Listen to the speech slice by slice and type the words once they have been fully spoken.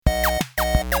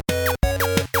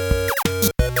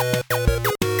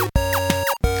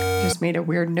just made a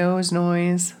weird nose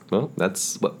noise. Well,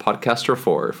 that's what podcasts are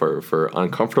for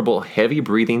uncomfortable, heavy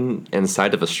breathing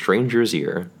inside of a stranger's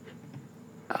ear.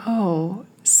 Oh,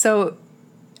 so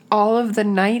all of the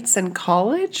nights in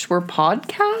college were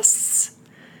podcasts?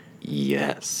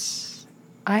 Yes.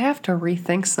 I have to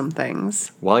rethink some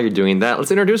things. While you're doing that, let's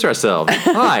introduce ourselves.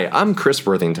 Hi, I'm Chris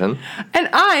Worthington. And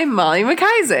I'm Molly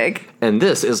McIsaac. And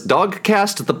this is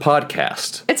Dogcast, the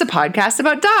podcast. It's a podcast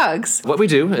about dogs. What we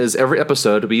do is every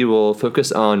episode we will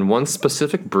focus on one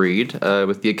specific breed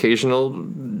with the occasional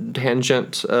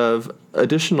tangent of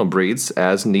additional breeds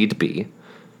as need be.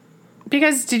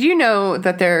 Because did you know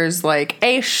that there's like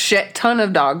a shit ton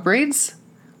of dog breeds?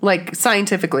 Like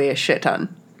scientifically a shit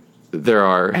ton. There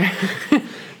are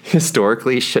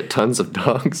historically shit tons of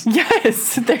dogs.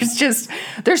 Yes,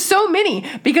 there's so many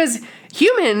because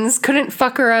humans couldn't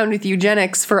fuck around with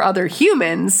eugenics for other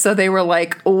humans, so they were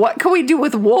like, what can we do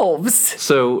with wolves?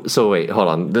 So wait, hold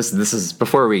on. This is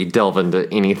before we delve into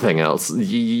anything else.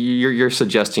 You're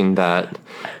suggesting that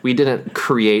we didn't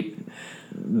create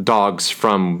dogs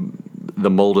from the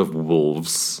mold of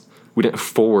wolves. We didn't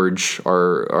forge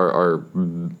our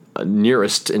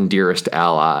nearest and dearest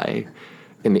ally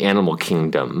in the animal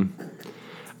kingdom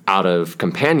out of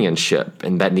companionship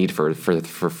and that need for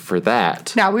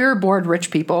that. Now, we were bored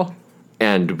rich people.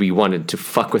 And we wanted to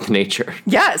fuck with nature.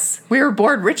 Yes, we were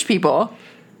bored rich people.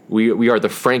 We are the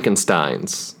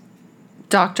Frankensteins.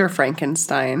 Dr.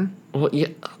 Frankenstein. Well, yeah.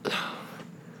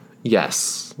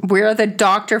 Yes. We're the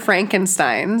Dr.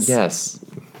 Frankensteins. Yes.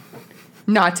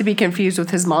 Not to be confused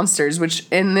with his monsters, which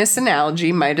in this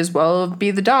analogy might as well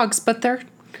be the dogs, but they're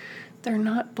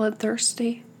not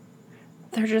bloodthirsty.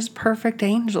 They're just perfect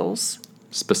angels.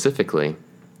 Specifically,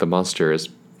 the monster is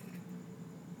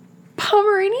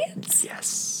Pomeranians?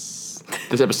 Yes.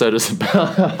 This episode is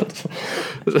about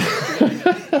Does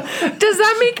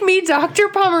that make me Dr.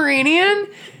 Pomeranian?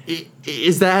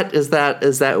 Is that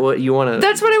what you want to...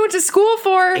 That's what I went to school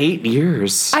for. 8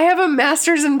 years. I have a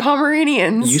master's in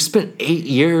Pomeranians. You spent 8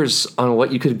 years on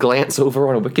what you could glance over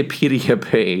on a Wikipedia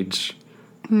page.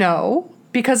 No,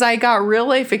 because I got real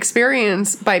life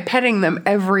experience by petting them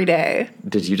every day.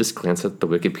 Did you just glance at the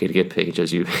Wikipedia page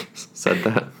as you said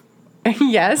that?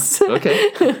 Yes. Okay.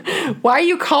 Why are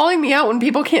you calling me out when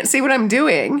people can't see what I'm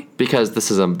doing? Because this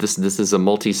is a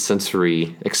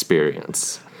multi-sensory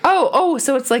experience. Oh,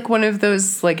 so it's like one of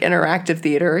those like interactive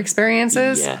theater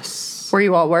experiences? Yes. Where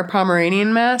you all wear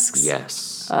Pomeranian masks?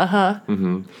 Yes. Uh-huh.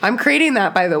 Mm-hmm. I'm creating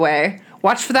that, by the way.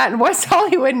 Watch for that in West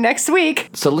Hollywood next week.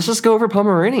 So let's just go over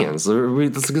Pomeranians. I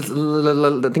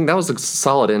think that was a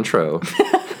solid intro.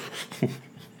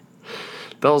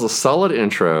 That was a solid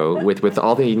intro with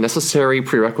all the necessary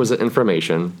prerequisite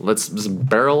information. Let's just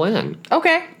barrel in.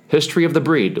 Okay. History of the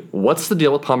breed. What's the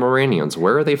deal with Pomeranians?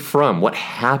 Where are they from? What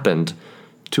happened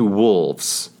to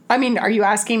wolves? I mean, are you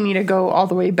asking me to go all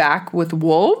the way back with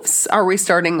wolves? Are we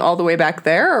starting all the way back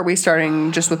there, or are we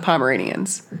starting just with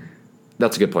Pomeranians?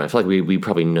 That's a good point. I feel like we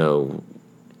probably know.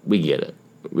 We get it.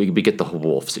 We get the whole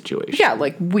wolf situation. Yeah,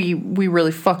 like we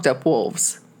really fucked up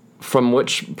wolves. From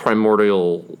which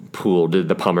primordial pool did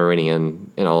the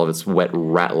Pomeranian in all of its wet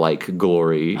rat-like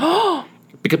glory?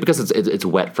 because it's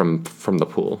wet from the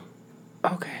pool.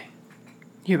 Okay.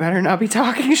 You better not be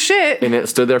talking shit. And it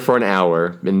stood there for an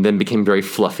hour and then became very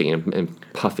fluffy and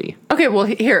puffy. Okay, well,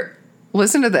 here,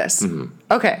 listen to this. Mm-hmm.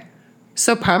 Okay,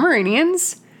 so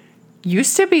Pomeranians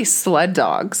used to be sled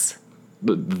dogs.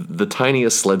 The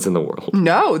tiniest sleds in the world.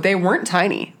 No, they weren't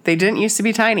tiny. They didn't used to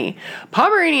be tiny.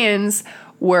 Pomeranians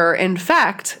were, in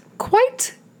fact,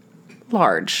 quite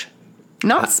large.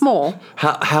 Not small.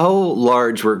 How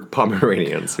large were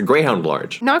Pomeranians? A greyhound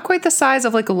large? Not quite the size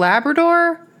of like a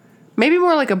Labrador. Maybe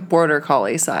more like a border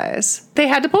collie size. They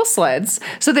had to pull sleds,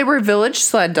 so they were village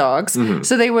sled dogs. Mm-hmm.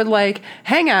 So they would like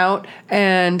hang out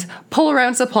and pull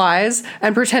around supplies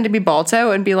and pretend to be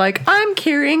Balto and be like, I'm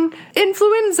carrying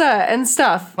influenza and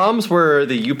stuff. Poms were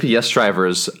the UPS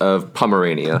drivers of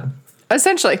Pomerania.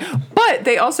 Essentially. But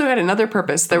they also had another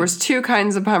purpose. There was two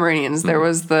kinds of Pomeranians. Mm-hmm. There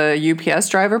was the UPS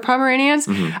driver Pomeranians,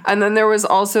 mm-hmm. and then there was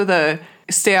also the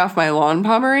stay off my lawn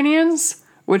Pomeranians,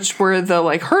 which were the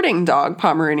like herding dog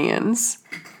Pomeranians.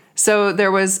 So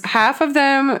there was half of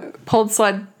them pulled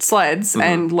sleds mm-hmm.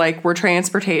 and like were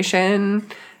transportation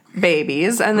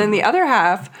babies, and then the other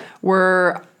half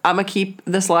were I'm gonna keep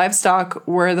this livestock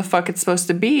where the fuck it's supposed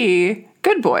to be,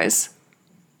 good boys.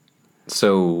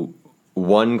 So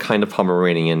one kind of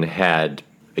Pomeranian had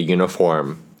a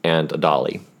uniform and a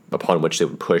dolly upon which they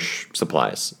would push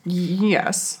supplies.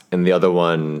 Yes. And the other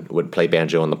one would play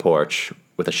banjo on the porch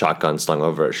with a shotgun slung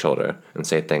over his shoulder and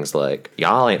say things like,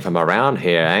 y'all ain't from around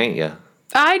here, ain't ya?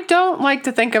 I don't like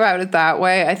to think about it that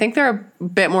way. I think they're a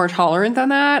bit more tolerant than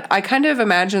that. I kind of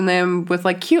imagine them with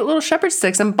like cute little shepherd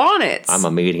sticks and bonnets. I'm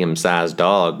a medium-sized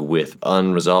dog with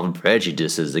unresolved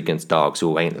prejudices against dogs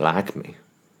who ain't like me.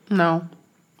 No.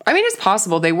 I mean, it's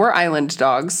possible. They were island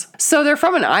dogs. So they're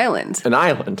from an island. An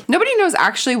island? Nobody knows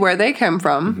actually where they came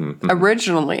from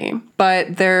originally,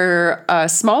 but they're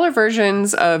smaller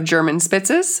versions of German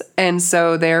Spitzes. And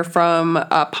so they're from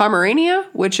Pomerania,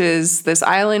 which is this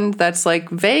island that's like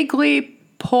vaguely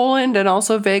Poland and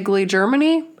also vaguely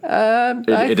Germany.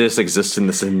 It just exists in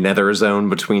this nether zone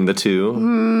between the two.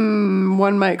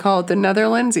 One might call it the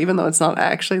Netherlands, even though it's not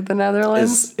actually the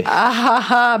Netherlands.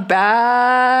 Bad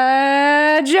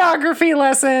geography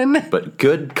lesson. But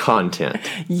good content.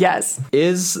 Yes.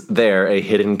 Is there a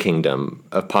hidden kingdom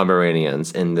of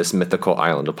Pomeranians in this mythical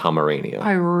island of Pomerania?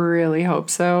 I really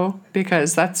hope so,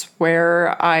 because that's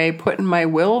where I put in my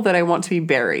will that I want to be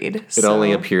buried. It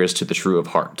only appears to the true of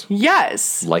heart.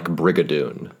 Yes. Like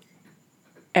Brigadoon.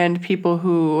 And people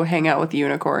who hang out with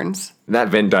unicorns. That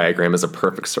Venn diagram is a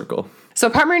perfect circle. So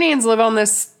Pomeranians live on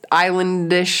this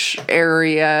islandish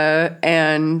area,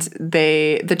 and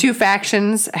the two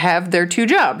factions have their two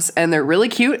jobs, and they're really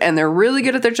cute and they're really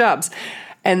good at their jobs.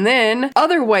 And then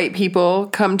other white people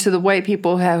come to the white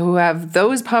people who have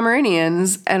those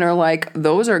Pomeranians and are like,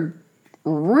 those are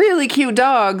really cute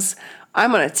dogs.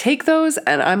 I'm going to take those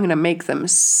and I'm going to make them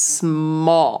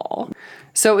small.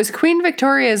 So it was Queen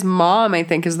Victoria's mom, I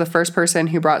think, is the first person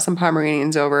who brought some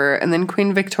Pomeranians over. And then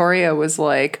Queen Victoria was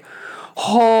like,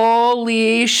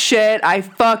 holy shit, I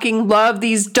fucking love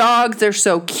these dogs. They're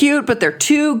so cute, but they're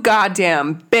too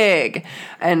goddamn big.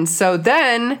 And so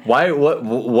then... Why? What?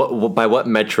 By what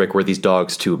metric were these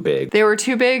dogs too big? They were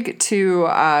too big to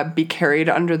be carried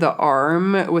under the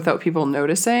arm without people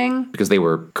noticing. Because they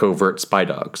were covert spy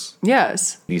dogs.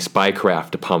 Yes. The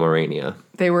spycraft of Pomerania.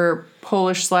 They were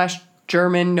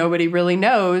Polish/German, nobody really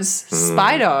knows,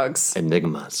 spy dogs.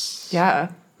 Enigmas. Yeah.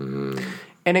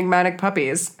 Enigmatic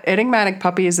Puppies. Enigmatic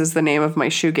Puppies is the name of my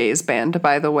shoegaze band,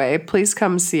 by the way. Please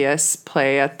come see us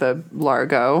play at the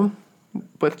Largo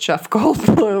with Jeff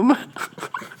Goldblum.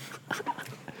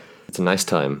 It's a nice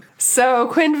time. So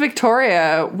Queen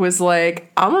Victoria was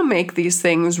like, I'm going to make these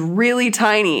things really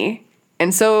tiny.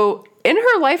 And so in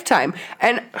her lifetime,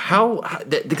 and... How?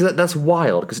 Because that's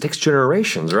wild, because it takes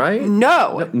generations, right?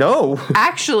 No.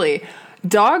 Actually...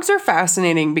 Dogs are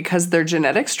fascinating because their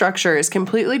genetic structure is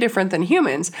completely different than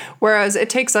humans, whereas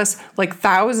it takes us like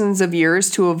thousands of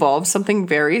years to evolve something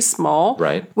very small.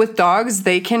 Right. With dogs,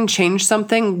 they can change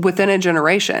something within a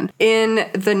generation. In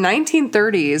the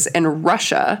 1930s in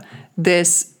Russia,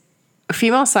 this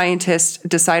female scientist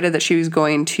decided that she was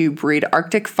going to breed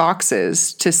Arctic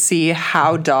foxes to see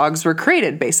how dogs were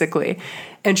created, basically.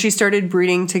 And she started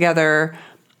breeding together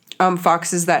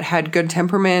foxes that had good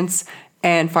temperaments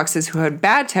and foxes who had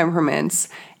bad temperaments.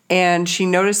 And she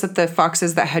noticed that the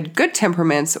foxes that had good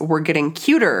temperaments were getting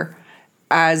cuter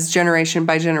as generation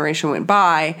by generation went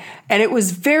by. And it was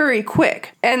very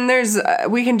quick. And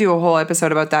we can do a whole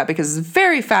episode about that because it's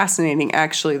very fascinating,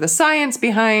 actually. The science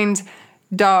behind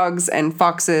dogs and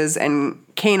foxes and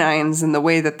canines and the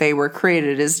way that they were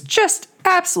created is just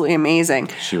absolutely amazing.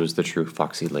 She was the true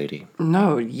foxy lady.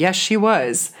 No, yes, she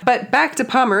was. But back to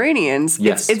Pomeranians.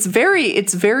 Yes. It's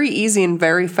very easy and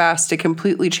very fast to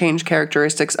completely change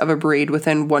characteristics of a breed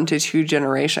within 1 to 2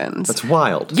 generations. That's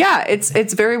wild. Yeah,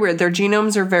 it's very weird. Their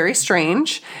genomes are very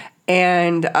strange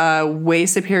and way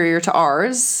superior to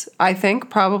ours, I think,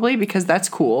 probably, because that's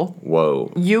cool.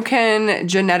 Whoa. You can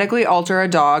genetically alter a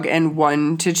dog in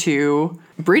 1 to 2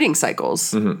 breeding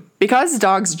cycles. Mm-hmm. Because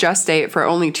dogs gestate for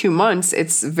only 2 months,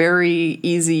 it's very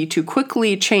easy to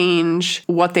quickly change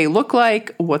what they look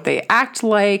like, what they act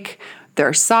like,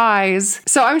 their size.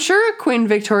 So I'm sure Queen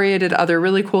Victoria did other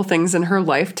really cool things in her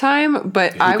lifetime,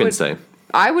 but I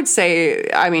would say,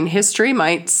 I mean, history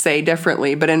might say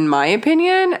differently, but in my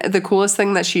opinion, the coolest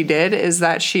thing that she did is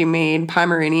that she made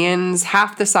Pomeranians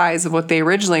half the size of what they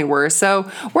originally were. So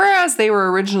whereas they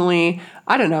were originally,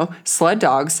 I don't know, sled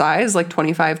dog size, like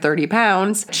 25, 30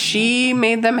 pounds, she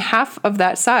made them half of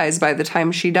that size by the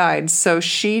time she died. So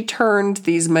she turned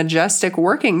these majestic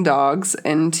working dogs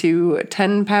into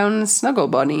 10-pound snuggle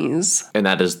bunnies. And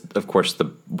that is, of course,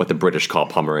 what the British call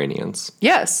Pomeranians.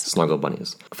 Yes. Snuggle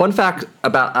bunnies. Fun fact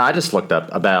I just looked up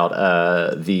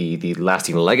about the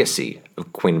lasting legacy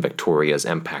of Queen Victoria's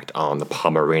impact on the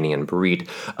Pomeranian breed.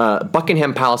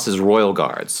 Buckingham Palace's royal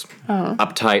guards.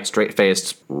 Uptight,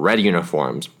 straight-faced, red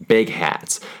uniforms, big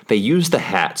hats. They used the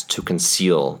hats to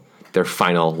conceal their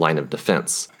final line of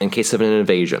defense. In case of an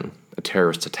invasion, a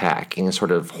terrorist attack, any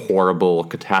sort of horrible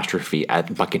catastrophe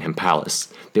at Buckingham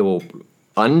Palace, they will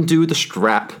undo the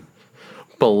strap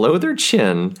below their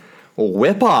chin,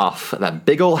 whip off that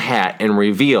big old hat, and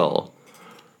reveal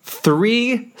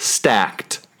 3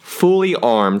 stacked, fully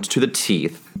armed to the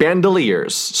teeth,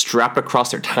 bandoliers strapped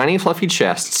across their tiny, fluffy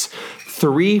chests,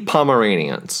 3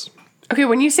 Pomeranians. Okay,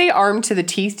 when you say armed to the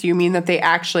teeth, do you mean that they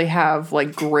actually have,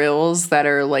 like, grills that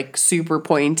are, like, super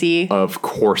pointy? Of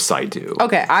course I do.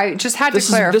 Okay, I just had to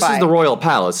clarify. This is the Royal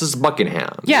Palace. This is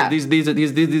Buckingham. Yeah.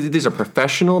 These are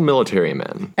professional military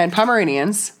men. And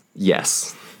Pomeranians.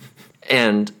 Yes.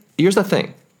 And here's the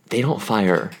thing. They don't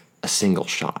fire a single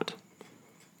shot.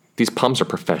 These Poms are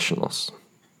professionals.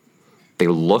 They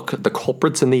look the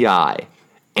culprits in the eye,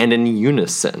 and in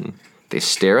unison, they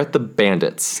stare at the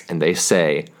bandits, and they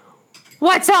say,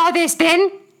 "What's all this,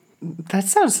 then?" That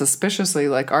sounds suspiciously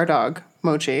like our dog,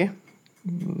 Mochi.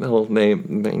 Well,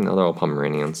 they're all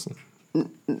Pomeranians.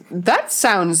 That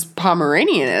sounds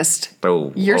Pomeranianist.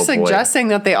 You're boy. suggesting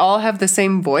that they all have the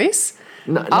same voice?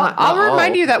 I'll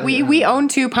remind you that we own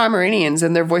 2 Pomeranians,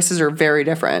 and their voices are very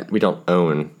different. We don't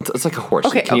own. It's like a horse.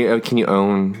 Okay, Can you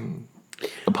own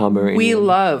a Pomeranian? We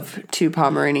love 2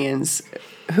 Pomeranians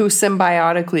who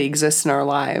symbiotically exist in our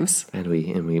lives. And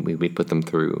we put them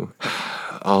through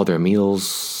all their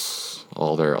meals,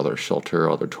 all their shelter,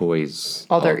 all their toys,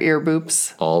 all their ear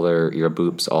boops,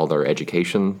 all their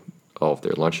education, all of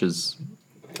their lunches,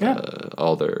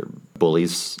 all their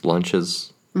bullies'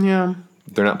 lunches. Yeah.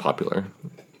 They're not popular.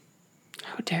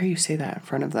 How dare you say that in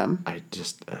front of them?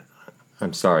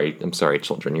 I'm sorry,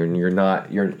 children. You're not.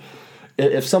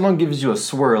 If someone gives you a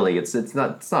swirly, it's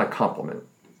not a compliment.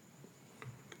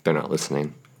 They're not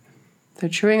listening. They're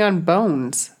chewing on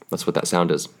bones. That's what that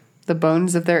sound is. The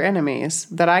bones of their enemies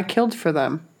that I killed for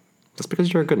them. That's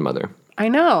because you're a good mother. I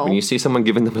know. When you see someone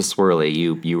giving them a swirly,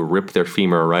 you rip their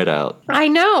femur right out. I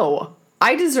know.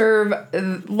 I deserve,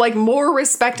 like, more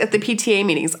respect at the PTA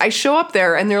meetings. I show up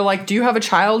there, and they're like, "Do you have a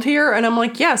child here?" And I'm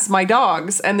like, "Yes, my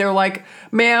dogs." And they're like,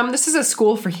 "Ma'am, this is a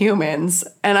school for humans."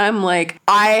 And I'm like,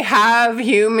 "I have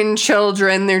human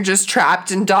children. They're just trapped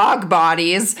in dog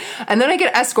bodies." And then I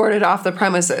get escorted off the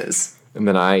premises. And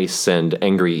then I send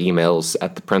angry emails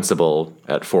at the principal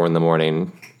at 4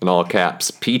 a.m, in all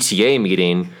caps, "PTA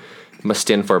meeting must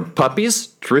stand for puppies?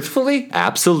 Truthfully?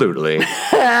 Absolutely."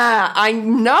 I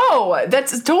know.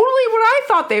 That's totally what I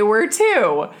thought they were,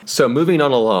 too. So moving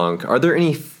on along, are there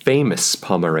any famous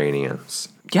Pomeranians?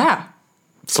 Yeah.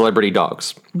 Celebrity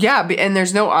dogs? Yeah, and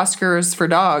there's no Oscars for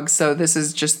dogs, so this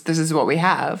is what we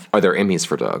have. Are there Emmys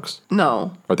for dogs?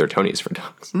 No. Are there Tonys for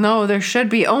dogs? No, there should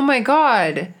be. Oh my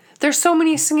god. There's so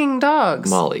many singing dogs.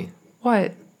 Molly.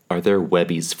 What? Are there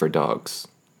Webbies for dogs?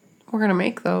 We're going to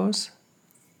make those.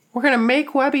 We're going to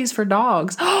make Webbies for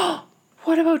dogs.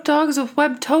 What about dogs with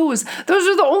webbed toes? Those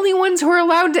are the only ones who are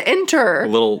allowed to enter.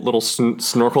 Little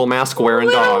snorkel mask wearing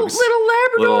dogs. Little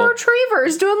Labrador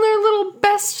retrievers doing their little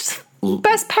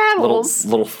best paddles.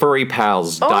 Little furry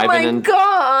pals diving in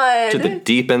God. to the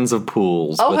deep ends of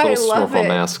pools with little snorkel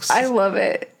masks. I love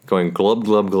it. Going glub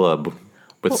glub glub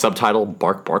with subtitle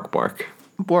bark bark bark.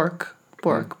 Bork.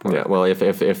 Yeah, well,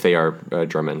 if they are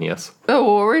German, yes. Oh,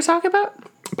 what were we talking about?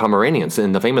 Pomeranians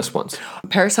and the famous ones.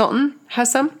 Paris Hilton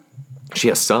has some. She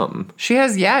has some. She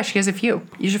has a few.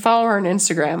 You should follow her on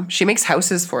Instagram. She makes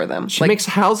houses for them. She makes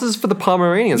houses for the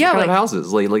Pomeranians. Yeah, what kind of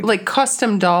houses? Like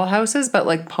custom doll houses, but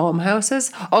like palm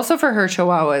houses. Also for her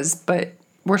chihuahuas, but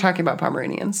we're talking about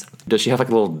Pomeranians. Does she have like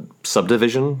a little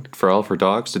subdivision for all of her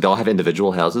dogs? Do they all have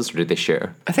individual houses or do they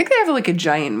share? I think they have like a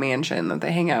giant mansion that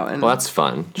they hang out in. Well, that's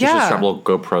fun. She should strap little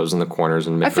GoPros in the corners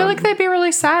and make I feel like they'd be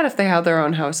really sad if they had their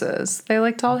own houses. They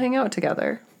like to all hang out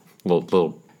together.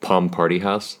 Little Pom party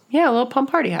house? Yeah, a little Pom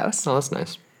party house. Oh, that's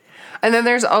nice. And then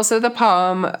there's also the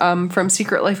Pom from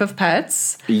Secret Life of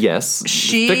Pets. Yes.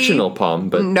 Fictional Pom,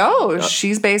 but... No,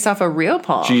 she's based off a real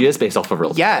Pom. She is based off a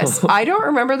real Yes. I don't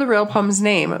remember the real Pom's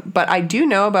name, but I do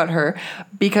know about her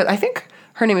because I think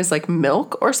her name is like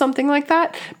Milk or something like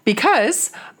that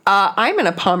because I'm in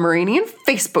a Pomeranian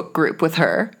Facebook group with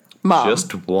her mom.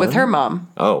 Just one? With her mom.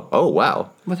 Oh,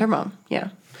 wow. With her mom, yeah.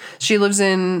 She lives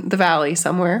in the valley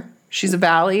somewhere. She's a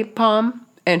valley Pom.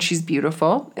 And she's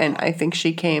beautiful, and I think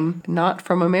she came not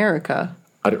from America.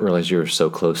 I didn't realize you were so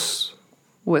close.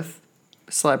 With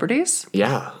celebrities?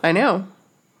 Yeah. I know.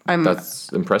 That's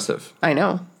impressive. I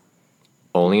know.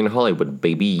 Only in Hollywood,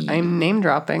 baby. I'm name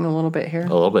dropping a little bit here.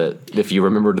 A little bit. If you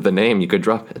remembered the name, you could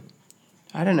drop it.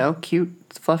 I don't know. Cute,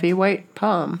 fluffy white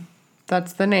Pom.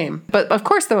 That's the name. But, of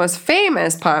course, the most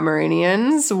famous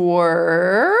Pomeranians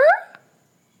were...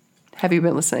 Have you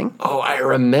been listening? Oh, I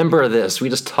remember this. We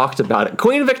just talked about it.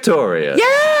 Queen Victoria.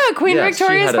 Yeah, Queen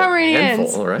Victoria's she had Pomeranians. A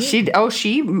handful, right?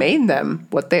 She made them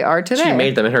what they are today. She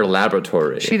made them in her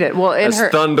laboratory. She did. Well, as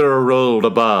thunder rolled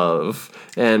above,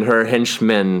 and her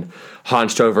henchmen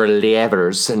hunched over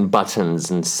levers and buttons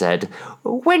and said,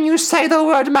 "When you say the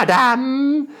word,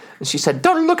 madame," and she said,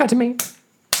 "Don't look at me.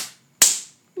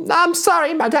 I'm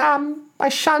sorry, madame. I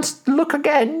shan't look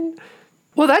again."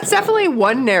 Well, that's definitely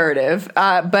one narrative,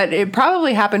 but it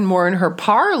probably happened more in her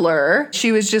parlor.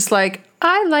 She was just like,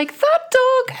 I like that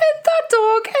dog, and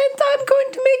I'm going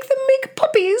to make them make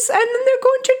puppies, and then they're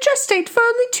going to gestate for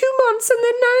only 2 months, and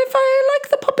then if I like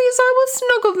the puppies, I will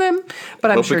snuggle them.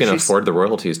 But I'm sure we can afford the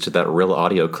royalties to that real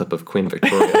audio clip of Queen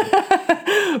Victoria.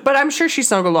 But I'm sure she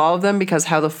snuggled all of them, because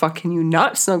how the fuck can you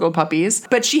not snuggle puppies?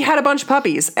 But she had a bunch of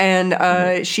puppies,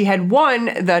 and she had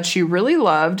one that she really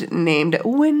loved named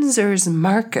Windsor's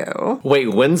Marco. Wait,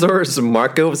 Windsor's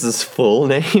Marco was his full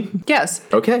name? Yes.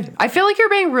 Okay. I feel like you're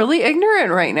being really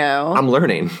ignorant right now. I'm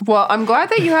learning. Well, I'm glad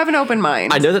that you have an open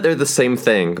mind. I know that they're the same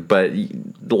thing, but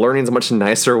learning's a much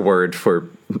nicer word for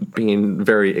being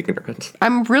very ignorant.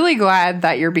 I'm really glad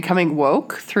that you're becoming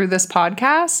woke through this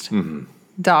podcast. Mm-hmm.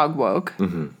 Dog woke.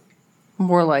 Mm-hmm.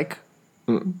 More like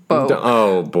boat.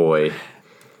 Oh, boy.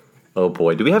 Oh,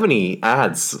 boy. Do we have any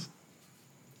ads?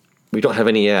 We don't have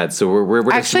any ads, so we're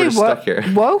just stuck here.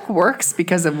 Woke works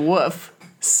because of woof.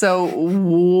 So,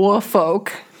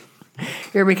 woofolk.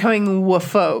 You're becoming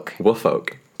woofolk.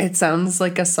 Woofolk. It sounds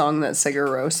like a song that Sigur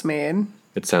Rós made.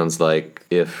 It sounds like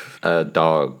if a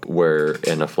dog were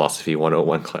in a Philosophy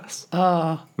 101 class.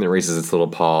 Oh. And it raises its little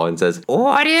paw and says,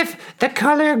 "What if the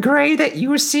color gray that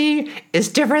you see is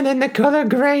different than the color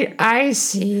gray I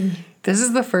see?" This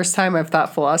is the first time I've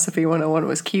thought Philosophy 101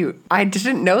 was cute. I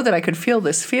didn't know that I could feel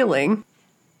this feeling.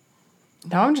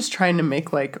 Now I'm just trying to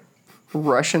make, like,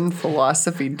 Russian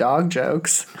philosophy dog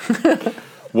jokes.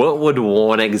 What would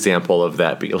one example of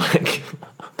that be like?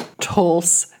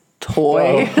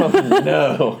 Tolstoy. Oh,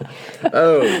 no.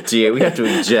 Oh, dear. We have to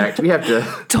eject. We have to...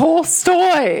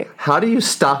 Tolstoy. How do you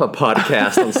stop a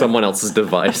podcast on someone else's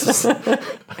device?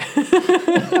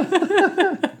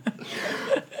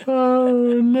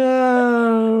 Oh,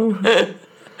 no.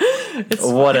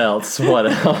 What else?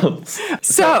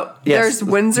 So, there's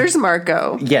Windsor's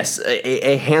Marco. Yes,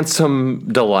 a handsome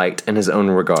delight in his own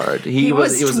regard. He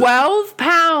was 12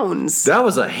 pounds. That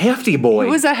was a hefty boy. He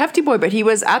was a hefty boy, but he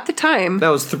was, at the time... That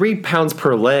was 3 pounds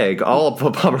per leg. All of a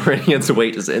Pomeranian's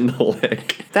weight is in the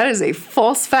leg. That is a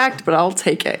false fact, but I'll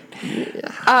take it.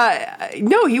 Yeah.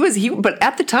 No, but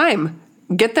at the time...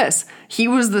 Get this. He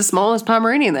was the smallest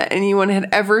Pomeranian that anyone had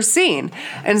ever seen.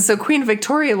 And so Queen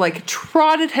Victoria, like,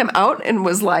 trotted him out and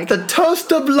was like... The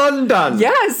toast of London.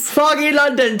 Yes. Foggy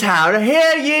London town.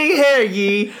 Hear ye, hear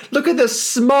ye. Look at this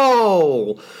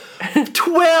small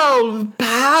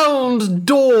 12-pound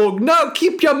dog. Now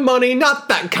keep your money, not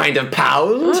that kind of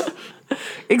pound.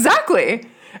 Exactly.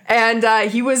 And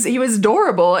he was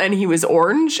adorable, and he was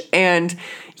orange, and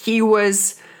he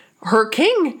was her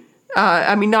king.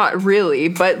 I mean, not really,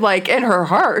 but, like, in her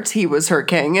heart, he was her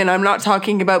king. And I'm not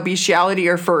talking about bestiality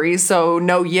or furries, so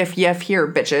no yiff yiff here,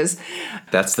 bitches.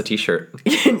 That's the t-shirt.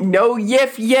 No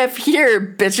yiff yiff here,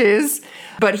 bitches.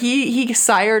 But he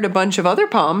sired a bunch of other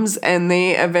poms, and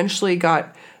they eventually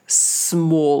got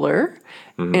smaller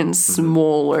and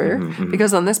smaller.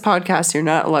 Because on this podcast, you're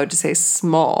not allowed to say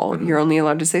small. You're only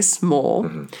allowed to say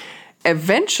small.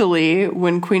 Eventually,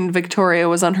 when Queen Victoria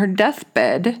was on her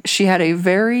deathbed, she had a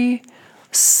very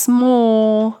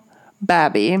small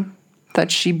babby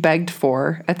that she begged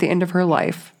for at the end of her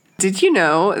life. Did you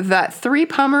know that 3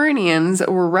 Pomeranians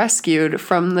were rescued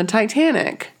from the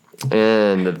Titanic?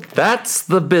 And that's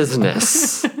the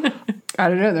business. I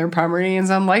don't know. There are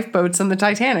Pomeranians on lifeboats on the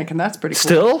Titanic, and that's pretty cool.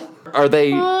 Still? Are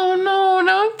they... Oh, no.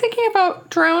 Now I'm thinking about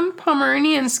drowned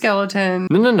Pomeranian skeleton.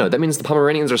 No. That means the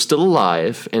Pomeranians are still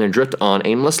alive and adrift on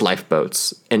aimless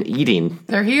lifeboats and eating.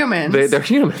 They're humans. They're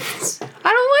humans.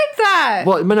 I don't like that.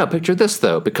 Well, no, picture this,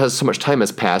 though. Because so much time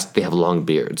has passed, they have long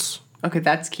beards. Okay,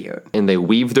 that's cute. And they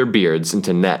weave their beards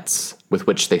into nets with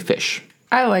which they fish.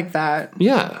 I like that.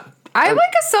 Yeah. I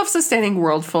like a self-sustaining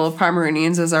world full of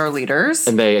Pomeranians as our leaders.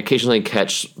 And they occasionally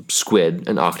catch squid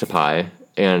and octopi,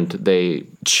 and they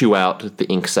chew out the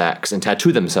ink sacs and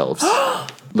tattoo themselves.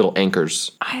 Little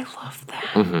anchors. I love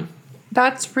that.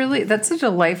 That's a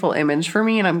delightful image for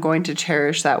me, and I'm going to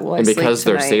cherish that while I sleep tonight. And because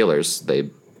they're sailors, they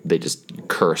just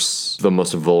curse the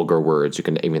most vulgar words you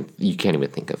can't even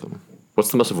think of them.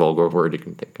 What's the most vulgar word you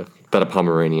can think of that a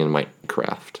Pomeranian might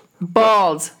craft?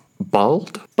 Bald.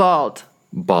 Bald? Bald.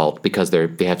 Bald, because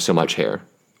they have so much hair.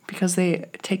 because they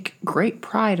take great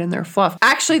pride in their fluff.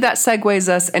 Actually, that segues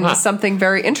us into something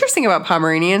very interesting about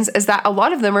Pomeranians is that a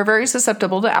lot of them are very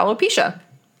susceptible to alopecia.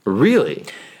 Really?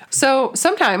 So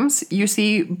sometimes you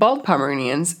see bald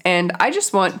Pomeranians, and I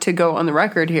just want to go on the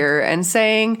record here and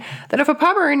saying that if a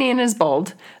Pomeranian is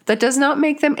bald, that does not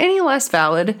make them any less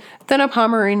valid than a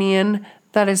Pomeranian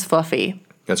that is fluffy.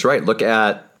 That's right. Look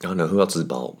at, oh no, who else is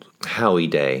bald? Howie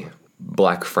Day,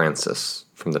 Black Francis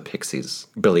from the Pixies,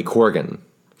 Billy Corgan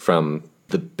from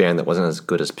the band that wasn't as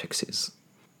good as Pixies.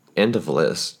 End of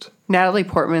list. Natalie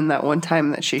Portman, that one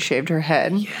time that she shaved her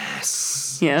head.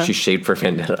 Yes. Yeah. She shaved for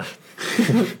Vendetta.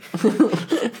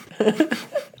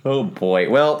 Oh boy.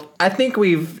 Well, I think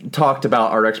we've talked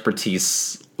about our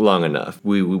expertise long enough.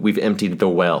 We've emptied the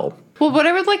well. Well, what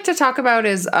I would like to talk about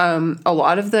is a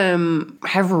lot of them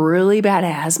have really bad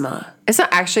asthma. It's not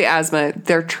actually asthma.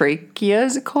 Their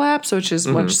tracheas collapse, which is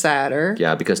much sadder.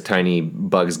 Yeah, because tiny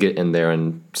bugs get in there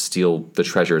and steal the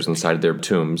treasures inside of their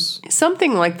tombs.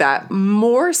 Something like that.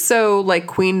 More so like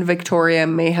Queen Victoria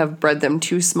may have bred them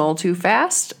too small too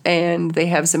fast, and they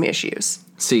have some issues.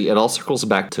 See, it all circles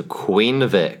back to Queen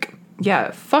Vic.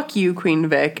 Yeah, fuck you, Queen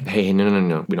Vic. Hey,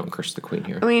 no. We don't curse the Queen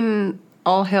here. I mean,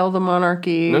 all hail the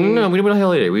monarchy. No. We don't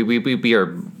hail it. We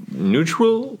are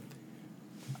neutral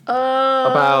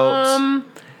about...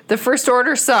 The First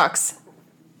Order sucks.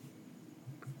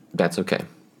 That's okay.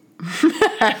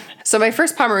 So my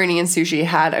first Pomeranian, Sushi,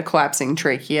 had a collapsing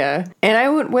trachea, and I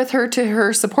went with her to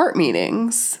her support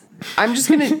meetings. I'm just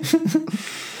going to...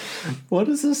 What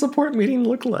does a support meeting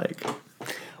look like?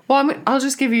 Well, I'll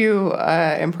just give you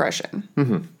an impression.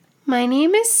 Mm-hmm. My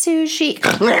name is Sushi.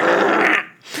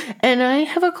 And I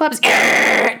have a collapsed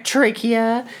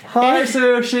trachea. Hi,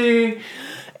 Sushi.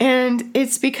 And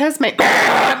it's because my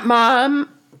mom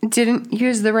didn't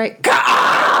use the right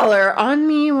collar on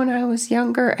me when I was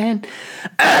younger, and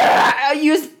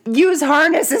use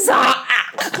harnesses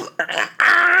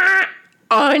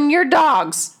on your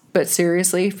dogs. But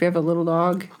seriously, if you have a little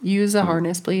dog, use a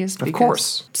harness, please. Of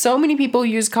course. So many people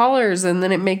use collars, and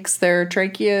then it makes their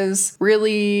tracheas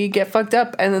really get fucked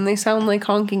up, and then they sound like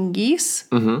honking geese.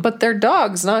 Mm-hmm. But they're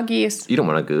dogs, not geese. You don't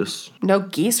want a goose. No,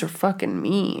 geese are fucking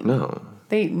mean. No.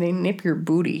 They nip your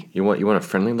booty. You want a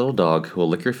friendly little dog who will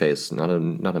lick your face, not a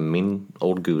mean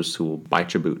old goose who will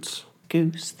bite your boots.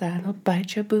 Goose that'll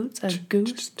bite your boots. A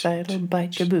goose that'll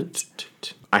bite your boots.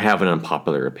 I have an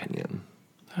unpopular opinion.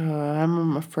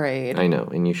 I'm afraid. I know,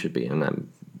 and you should be. And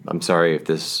I'm sorry if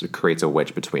this creates a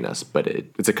wedge between us, but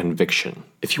it's a conviction.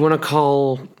 If you want to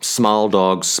call small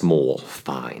dogs small,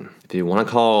 fine. If you want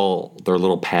to call their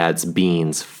little pads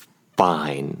beans,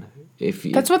 fine.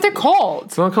 That's what they're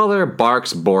called. If you want to call their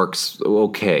barks borks,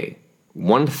 okay.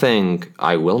 One thing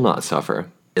I will not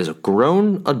suffer is a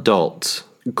grown adult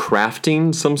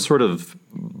crafting some sort of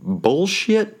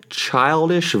bullshit,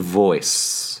 childish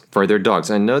voice for their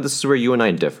dogs. I know this is where you and I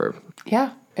differ.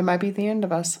 Yeah, it might be the end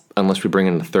of us. Unless we bring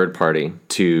in a third party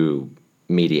to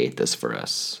mediate this for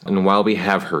us. And while we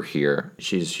have her here,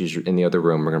 she's in the other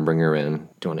room. We're going to bring her in.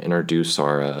 Do you want to introduce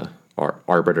our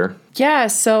arbiter? Yeah,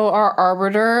 so our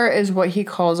arbiter is what he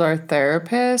calls our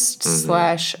therapist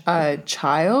slash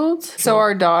child. So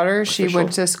our daughter, she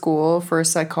went to school for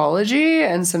psychology,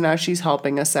 and so now she's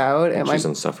helping us out. She's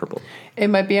insufferable. It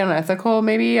might be unethical,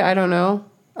 maybe. I don't know.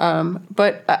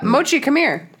 But Mochi, come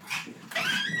here.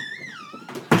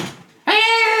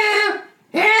 Hello!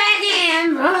 Here I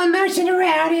am, all motion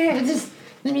around here. Just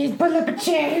let me pull up a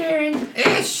chair and...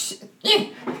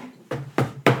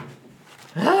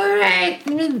 Alright.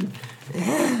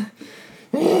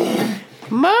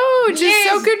 Moch, it's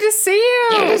so good to see you.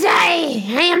 Yes, I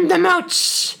am the Moch.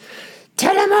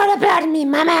 Tell them all about me,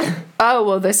 Mama. Oh,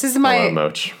 well, this is Hello,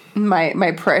 Moch.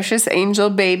 my precious angel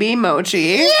baby, Mochi.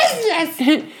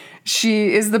 Yes.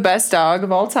 She is the best dog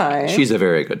of all time. She's a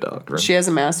very good dog, right? She has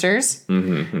a master's,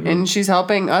 and she's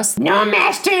helping us. No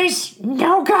masters,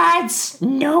 no gods,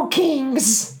 no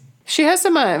kings. She has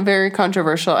some very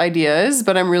controversial ideas,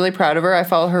 but I'm really proud of her. I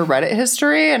follow her Reddit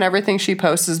history, and everything she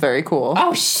posts is very cool.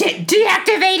 Oh, shit,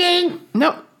 deactivating.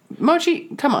 No, Mochi,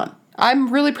 come on.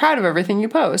 I'm really proud of everything you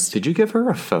post. Did you give her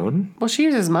a phone? Well, she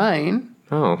uses mine.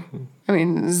 Oh. I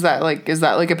mean, is that like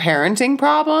a parenting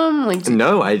problem?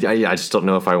 No, I just don't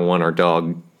know if I want our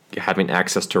dog having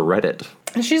access to Reddit.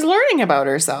 She's learning about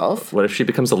herself. What if she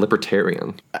becomes a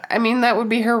libertarian? I mean, that would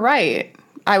be her right.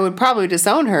 I would probably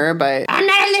disown her, but I'm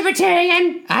not a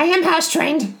libertarian. I am house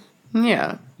trained.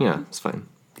 yeah. Yeah, it's fine.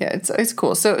 Yeah, it's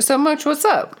cool. So Moch, what's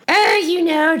up?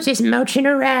 Just moching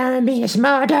around, being a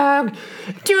small dog,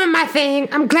 doing my thing.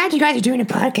 I'm glad you guys are doing a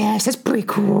podcast. That's pretty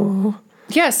cool.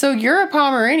 Yeah, so you're a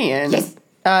Pomeranian. Yes.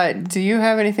 Do you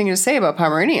have anything to say about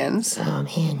Pomeranians? Oh,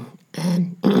 man.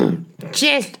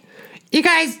 Just, you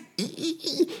guys,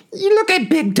 you look at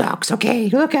big dogs, okay?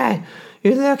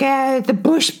 You look at the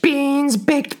Bush Beans,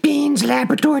 Baked Beans,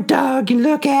 Labrador Dog. You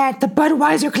look at the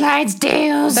Budweiser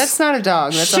Clydesdales. That's not a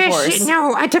dog. That's a horse.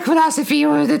 No, I took philosophy.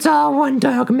 It's all one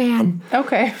dog, man.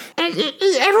 Okay. And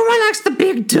everyone likes the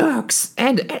big dogs,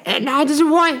 and I just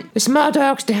want the small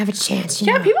dogs to have a chance.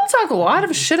 Yeah, people talk a lot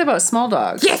of shit about small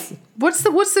dogs. Yes. What's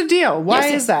the deal? Why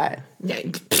is that?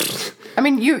 I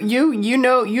mean,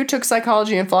 you took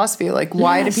psychology and philosophy. Like,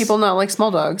 why do people not like small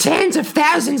dogs? Tens of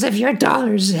thousands of your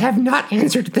dollars have not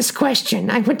answered this question.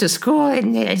 I went to school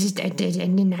and I did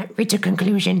not reach a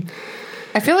conclusion.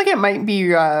 I feel like it might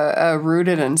be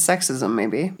rooted in sexism,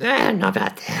 maybe. I don't know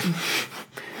about that.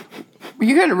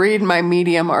 You can read my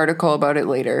Medium article about it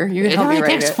later. You can help me It only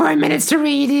write takes it. 4 minutes to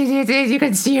read it. You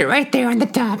can see it right there on the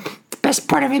top. The best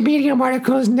part of a Medium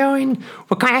article is knowing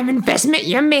what kind of investment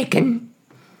you're making.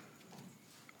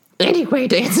 Anyway,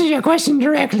 to answer your question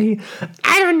directly,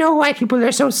 I don't know why people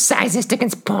are so sizist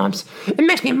against poems. It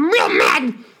makes me real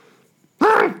mad.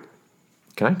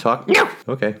 Can I talk? No.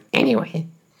 Okay. Anyway,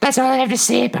 that's all I have to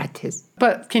say about this.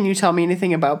 But can you tell me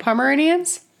anything about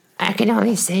Pomeranians? I can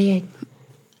only say it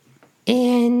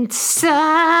in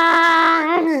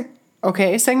song.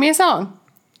 Okay, sing me a song.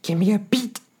 Give me a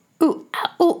beat. Ooh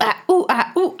ah ooh ah ooh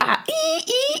ah ooh ah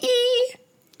ee.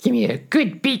 Give me a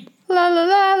good beat. La la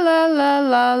la la la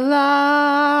la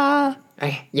la.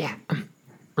 Okay, yeah.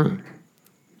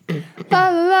 La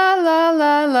la la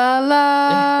la la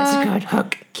la. That's a good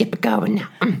hook. Keep it going now.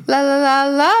 La la la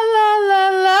la la la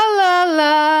la la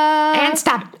la. And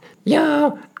stop.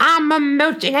 Yo, I'm a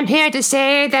mooch and I'm here to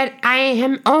say that I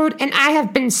am old and I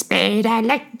have been spayed. I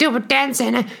like to do a dance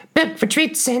and I beg for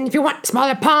treats, and if you want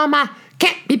smaller palm, I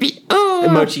can't be beat. Ooh.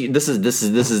 Mochi, this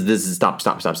is stop.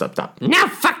 Now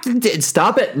fuck.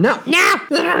 Stop it. No. Now.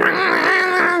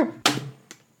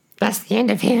 That's the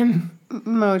end of him.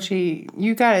 Mochi,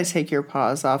 you gotta take your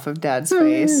paws off of Dad's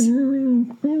face.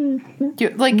 Come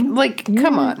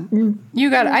on. You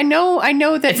gotta. I know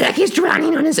that. It's like he's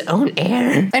drowning on his own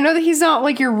air. I know that he's not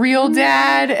like your real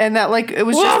dad, and that like it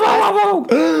was Whoa, just.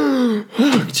 whoa,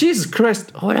 whoa. Jesus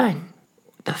Christ. Hold on.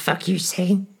 What the fuck you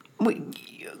say?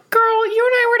 Girl, you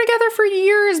and I were together for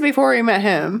years before we met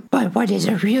him. But what is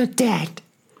a real dad?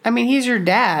 I mean, he's your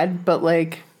dad, but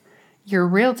like, your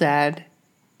real dad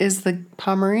is the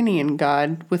Pomeranian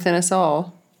god within us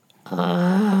all.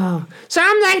 Oh. So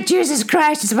I'm like Jesus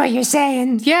Christ is what you're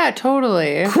saying. Yeah,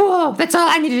 totally. Cool. That's all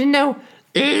I needed to know.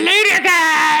 Later,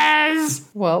 guys!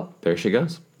 Well, There she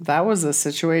goes. that was a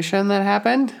situation that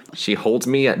happened. She holds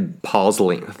me at paw's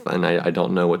length, and I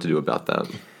don't know what to do about that.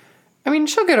 I mean,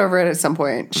 she'll get over it at some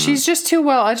point. She's just too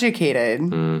well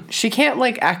educated. She can't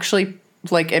like actually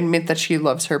like admit that she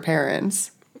loves her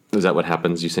parents. Is that what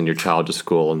happens? You send your child to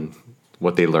school, and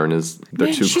what they learn is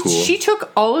they're too cool. She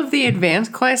took all of the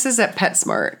advanced classes at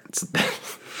PetSmart.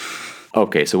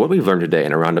 Okay, so what we've learned today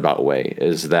in a roundabout way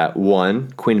is that,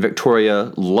 one, Queen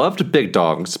Victoria loved big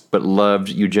dogs, but loved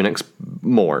eugenics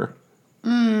more.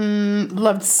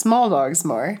 Loved small dogs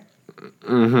more.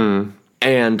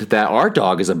 And that our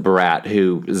dog is a brat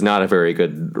who is not a very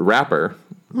good rapper.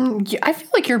 I feel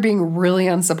like you're being really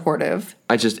unsupportive.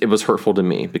 It was hurtful to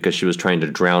me because she was trying to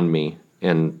drown me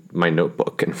in my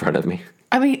notebook in front of me.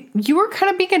 I mean, you were kind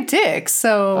of being a dick,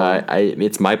 so...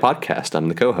 It's my podcast. I'm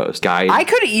the co-host. Guys, I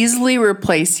could easily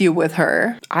replace you with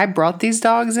her. I brought these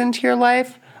dogs into your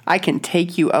life. I can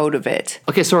take you out of it.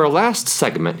 Okay, so our last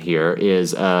segment here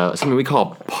is something we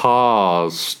call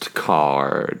postcard.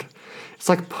 It's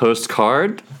like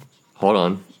postcard. Hold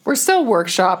on. We're still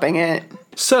workshopping it.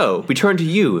 So, we turned to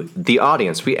you, the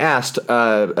audience. We asked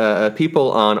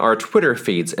people on our Twitter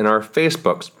feeds and our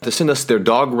Facebooks to send us their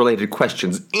dog-related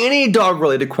questions. Any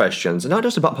dog-related questions. Not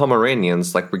just about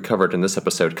Pomeranians, like we covered in this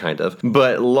episode, kind of.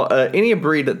 But any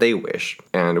breed that they wish.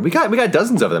 And we got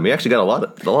dozens of them. We actually got a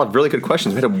lot of really good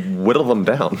questions. We had to whittle them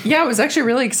down. Yeah, it was actually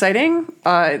really exciting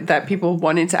that people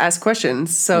wanted to ask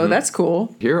questions. So that's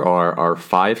cool. Here are our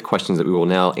 5 questions that we will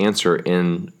now answer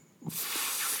in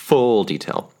full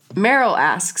detail. Meryl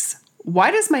asks,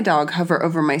 why does my dog hover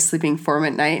over my sleeping form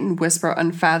at night and whisper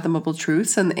unfathomable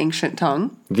truths in the ancient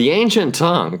tongue? The ancient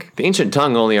tongue. The ancient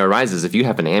tongue only arises if you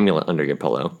have an amulet under your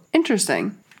pillow.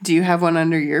 Interesting. Do you have one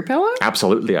under your pillow?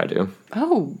 Absolutely, I do.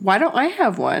 Oh, why don't I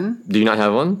have one? Do you not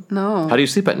have one? No. How do you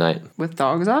sleep at night? With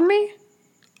dogs on me?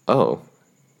 Oh.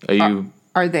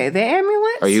 Are they the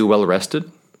amulets? Are you well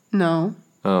rested? No.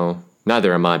 Oh.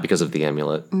 Neither am I because of the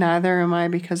amulet. Neither am I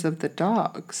because of the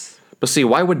dogs. But see,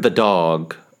 why would the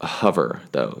dog hover,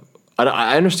 though?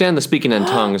 I understand the speaking in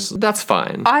tongues. That's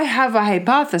fine. I have a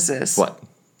hypothesis. What?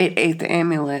 It ate the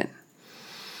amulet.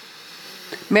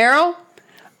 Meryl,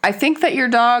 I think that your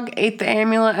dog ate the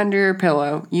amulet under your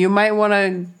pillow. You might want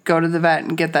to go to the vet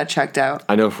and get that checked out.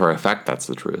 I know for a fact that's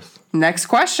the truth. Next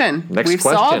question. We've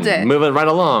solved it. Moving right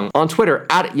along. On Twitter,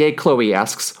 @YayChloe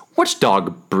asks, which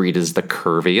dog breed is the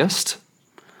curviest?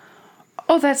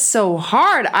 Oh, that's so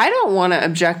hard. I don't want to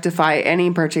objectify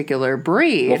any particular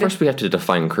breed. Well, first we have to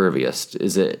define curviest.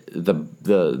 Is it the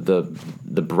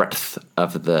breadth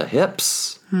of the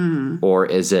hips? Or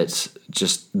is it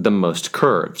just the most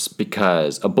curves?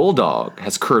 Because a bulldog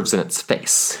has curves in its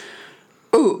face.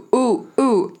 Ooh,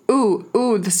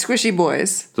 the squishy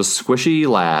boys. The squishy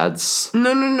lads.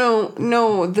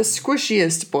 No, the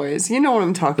squishiest boys. You know what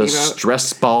I'm talking The about.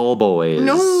 stress ball boys.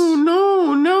 No.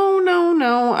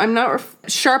 I'm not.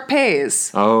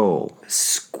 Shar-Peis. Oh.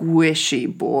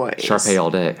 Squishy boys. Shar-Pei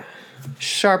all day.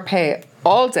 Shar-Pei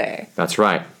all day. That's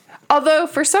right. Although,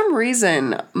 for some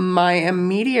reason, my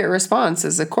immediate response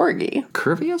is a corgi.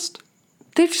 Curviest?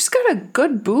 They've just got a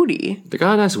good booty. They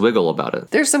got a nice wiggle about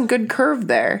it. There's some good curve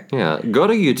there. Yeah. Go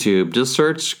to YouTube. Just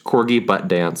search corgi butt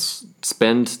dance.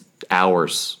 Spend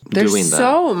hours doing that. There's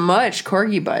so much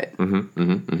corgi butt.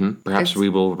 Perhaps we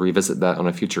will revisit that on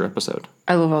a future episode.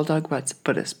 I love all dog butts,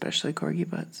 but especially corgi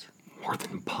butts. More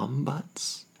than pum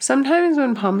butts? Sometimes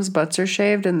when Pum's butts are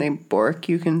shaved and they bork,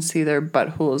 you can see their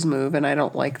buttholes move, and I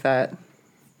don't like that.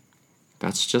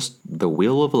 That's just the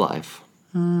wheel of life.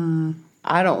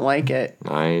 I don't like it.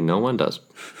 No one does.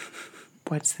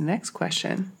 What's the next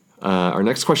question? Our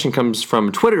next question comes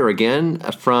from Twitter again,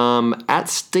 from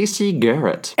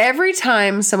 @StacyGarrett. Every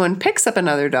time someone picks up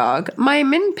another dog, my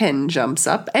min pin jumps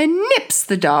up and nips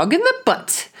the dog in the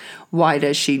butt. Why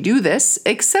does she do this,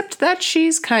 except that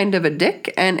she's kind of a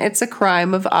dick and it's a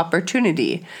crime of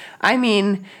opportunity? I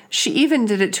mean, she even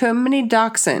did it to a mini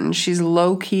dachshund she's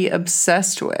low-key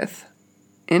obsessed with.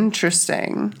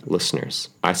 Interesting. Listeners,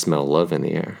 I smell love in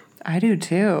the air. I do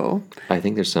too. I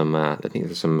think there's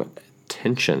some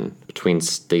tension between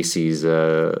Stacy's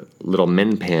little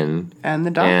min pin And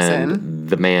the dachshund. and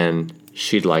the man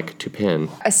she'd like to pin.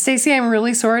 Stacey, I'm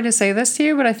really sorry to say this to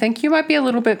you, but I think you might be a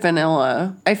little bit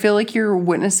vanilla. I feel like you're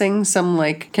witnessing some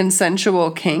like consensual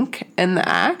kink in the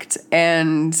act,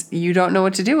 and you don't know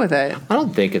what to do with it. I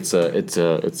don't think it's a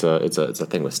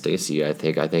thing with Stacy. I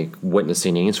think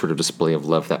witnessing any sort of display of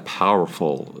love that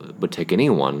powerful would take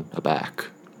anyone aback.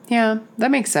 Yeah,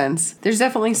 that makes sense. There's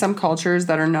definitely some cultures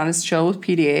that are not as chill with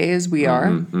PDA as we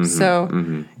are.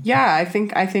 Yeah, I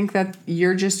think that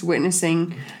you're just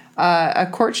witnessing a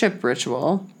courtship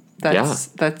ritual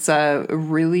that's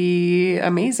really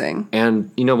amazing.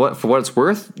 And you know what? For what it's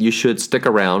worth, you should stick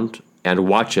around and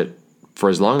watch it for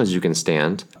as long as you can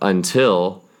stand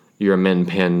until your min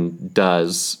pin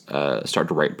does start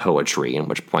to write poetry, in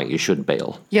which point you should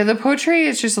bail. Yeah, the poetry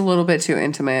is just a little bit too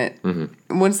intimate.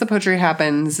 Once the poetry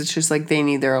happens, it's just like they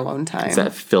need their alone time. It's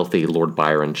that filthy Lord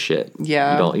Byron shit.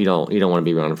 Yeah. You don't want to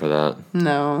be around for that.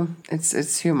 No,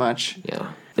 it's too much. Yeah.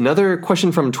 Another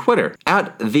question from Twitter,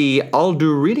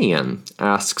 @the_Alduridian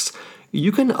asks,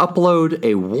 you can upload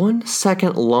a 1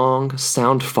 second long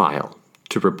sound file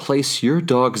to replace your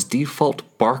dog's default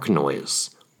bark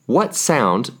noise. What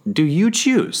sound do you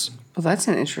choose? Well, that's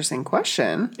an interesting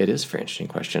question. It is a very interesting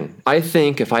question. I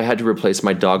think if I had to replace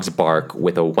my dog's bark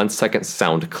with a 1 second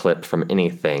sound clip from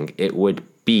anything, it would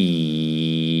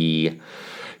be...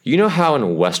 You know how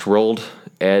in Westworld,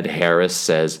 Ed Harris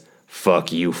says,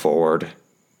 "Fuck you, Ford"?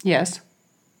 Yes.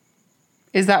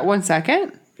 Is that 1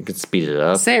 second? You could speed it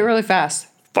up. Say it really fast.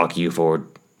 "Fuck you, Ford."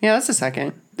 Yeah, that's a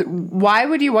second. Why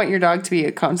would you want your dog to be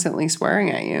constantly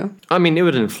swearing at you? I mean, it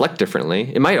would inflect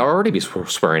differently. It might already be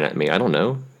swearing at me. I don't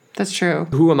know. That's true.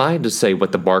 Who am I to say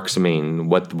what the barks mean,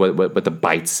 what the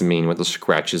bites mean, what the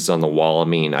scratches on the wall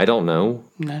mean? I don't know.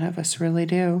 None of us really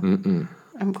do.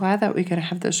 I'm glad that we could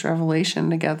have this revelation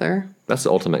together. That's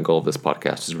the ultimate goal of this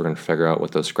podcast, is we're going to figure out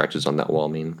what those scratches on that wall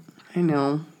mean. I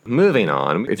know. Moving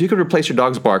on. If you could replace your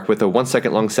dog's bark with a 1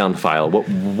 second long sound file,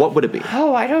 what would it be?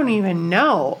 Oh, I don't even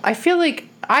know. I feel like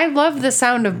I love the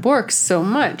sound of borks so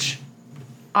much.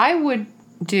 I would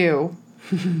do...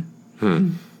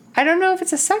 I don't know if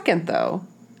it's a second, though.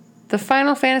 The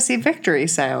Final Fantasy victory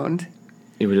sound.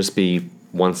 It would just be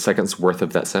 1 second's worth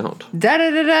of that sound.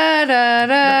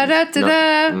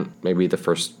 Da-da-da-da-da-da-da-da. Maybe the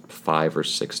first 5 or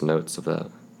 6 notes of that.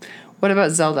 What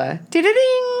about Zelda? Ding!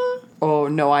 Oh,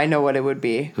 no, I know what it would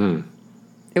be.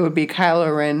 It would be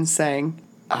Kylo Ren saying,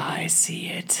 "I see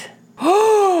it."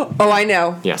 Oh, I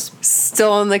know. Yes.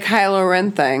 Still on the Kylo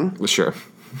Ren thing. Sure.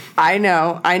 I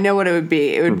know what it would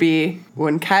be. It would be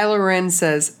when Kylo Ren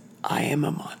says, "I am a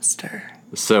monster."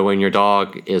 So when your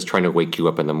dog is trying to wake you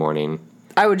up in the morning.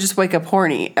 I would just wake up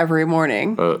horny every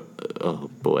morning. Oh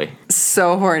boy.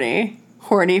 So horny.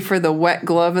 Horny for the wet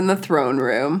glove in the throne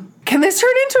room. Can this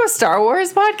turn into a Star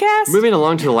Wars podcast? Moving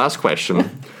along to the last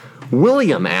question.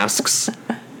 William asks,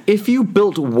 if you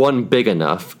built one big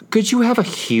enough, could you have a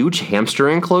huge hamster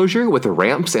enclosure with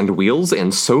ramps and wheels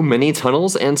and so many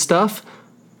tunnels and stuff,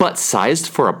 but sized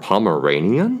for a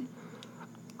Pomeranian?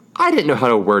 I didn't know how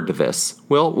to word this.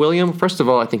 Well, William, first of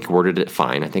all, I think you worded it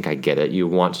fine. I think I get it. You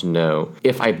want to know,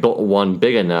 if I built one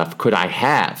big enough, could I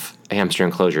have a hamster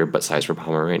enclosure but sized for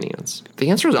Pomeranians? The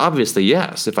answer is obviously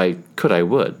yes. If I could, I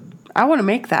would. I want to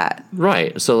make that.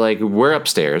 Right. So, like, we're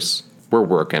upstairs. We're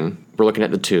working. We're looking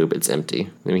at the tube. It's empty.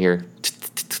 Let me hear.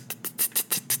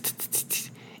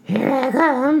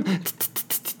 And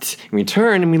we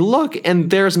turn and we look,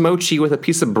 and there's Mochi with a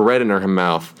piece of bread in her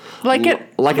mouth. Like an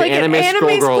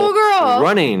anime schoolgirl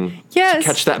running yes. to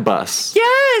catch that bus.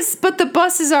 Yes, but the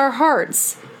bus is our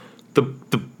hearts. The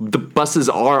buses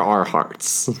are our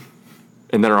hearts.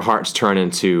 And then our hearts turn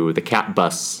into the cat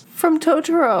bus. From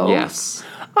Totoro. Yes.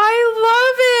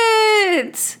 I love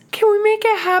it. Can we make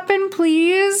it happen,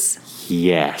 please?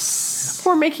 Yes.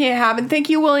 We're making it happen. Thank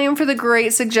you, William, for the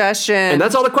great suggestion. And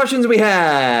that's all the questions we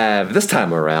have. This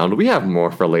time around, we have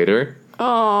more for later.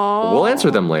 Aww. We'll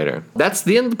answer them later. That's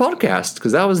the end of the podcast,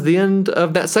 because that was the end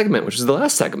of that segment, which is the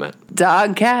last segment.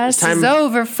 Dogcast is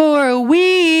over for a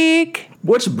week.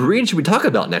 Which breed should we talk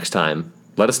about next time?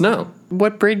 Let us know.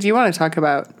 What breed do you want to talk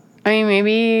about? I mean,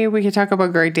 maybe we could talk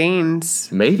about Great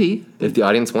Danes. Maybe, if the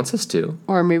audience wants us to.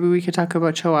 Or maybe we could talk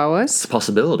about Chihuahuas. It's a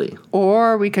possibility.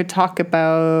 Or we could talk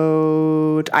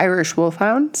about Irish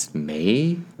Wolfhounds.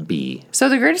 Maybe. So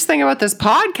the greatest thing about this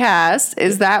podcast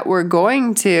is that we're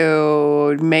going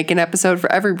to make an episode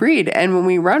for every breed. And when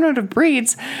we run out of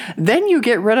breeds, then you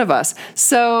get rid of us.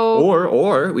 So...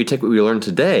 Or we take what we learned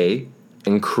today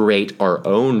and create our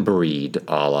own breed,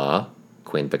 a la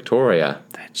Queen Victoria.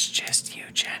 That's just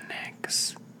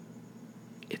eugenics.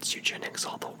 It's eugenics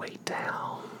all the way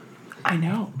down. I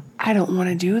know. I don't want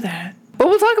to do that. But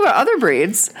we'll talk about other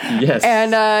breeds. Yes.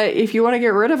 And if you want to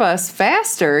get rid of us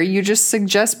faster, you just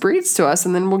suggest breeds to us,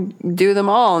 and then we'll do them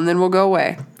all, and then we'll go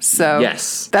away. So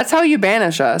yes. That's how you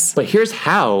banish us. But here's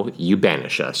how you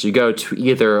banish us. You go to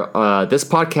either this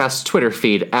podcast's Twitter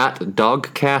feed at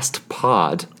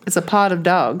DogcastPod. It's a pod of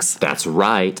dogs. That's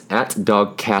right, at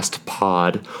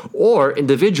DogcastPod, or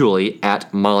individually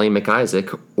at Molly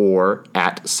McIsaac or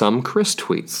at some Chris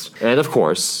tweets. And of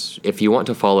course, if you want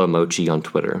to follow Mochi on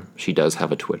Twitter, she does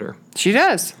have a Twitter. She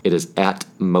does. It is at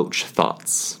Moch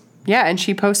Thoughts. Yeah, and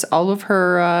she posts all of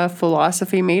her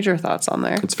philosophy major thoughts on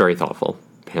there. It's very thoughtful,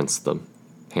 hence the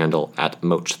handle at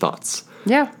Moch Thoughts.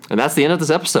 Yeah. And that's the end of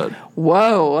this episode.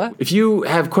 Whoa. If you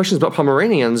have questions about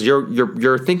Pomeranians,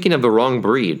 you're thinking of the wrong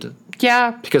breed.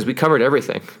 Yeah. Because we covered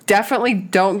everything. Definitely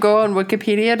don't go on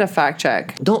Wikipedia to fact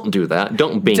check. Don't do that.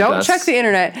 Don't bing us. Don't check the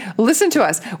internet. Listen to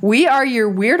us. We are your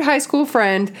weird high school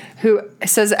friend who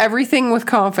says everything with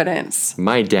confidence.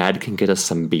 My dad can get us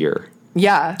some beer.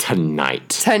 Yeah.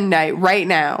 Tonight, right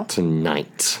now.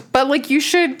 Tonight. But, like, you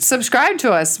should subscribe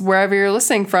to us wherever you're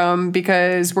listening from,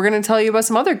 because we're going to tell you about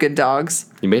some other good dogs.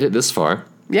 You made it this far.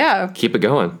 Yeah. Keep it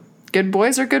going. Good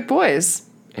boys are good boys.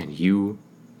 And you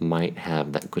might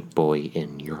have that good boy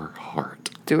in your heart.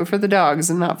 Do it for the dogs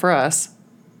and not for us.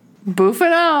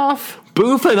 Boofing off.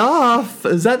 Boofing off?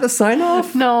 Is that the sign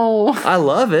off? No. I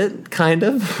love it, kind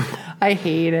of. I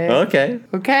hate it.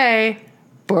 Okay.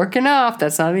 Borking off.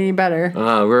 That's not any better.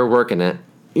 We're working it.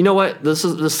 You know what? Let's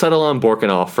settle on Borking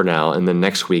off for now, and then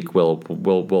next week we'll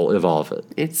evolve it.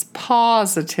 It's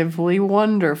positively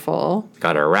wonderful.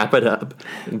 Gotta wrap it up.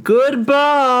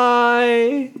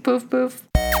 Goodbye. Poof poof.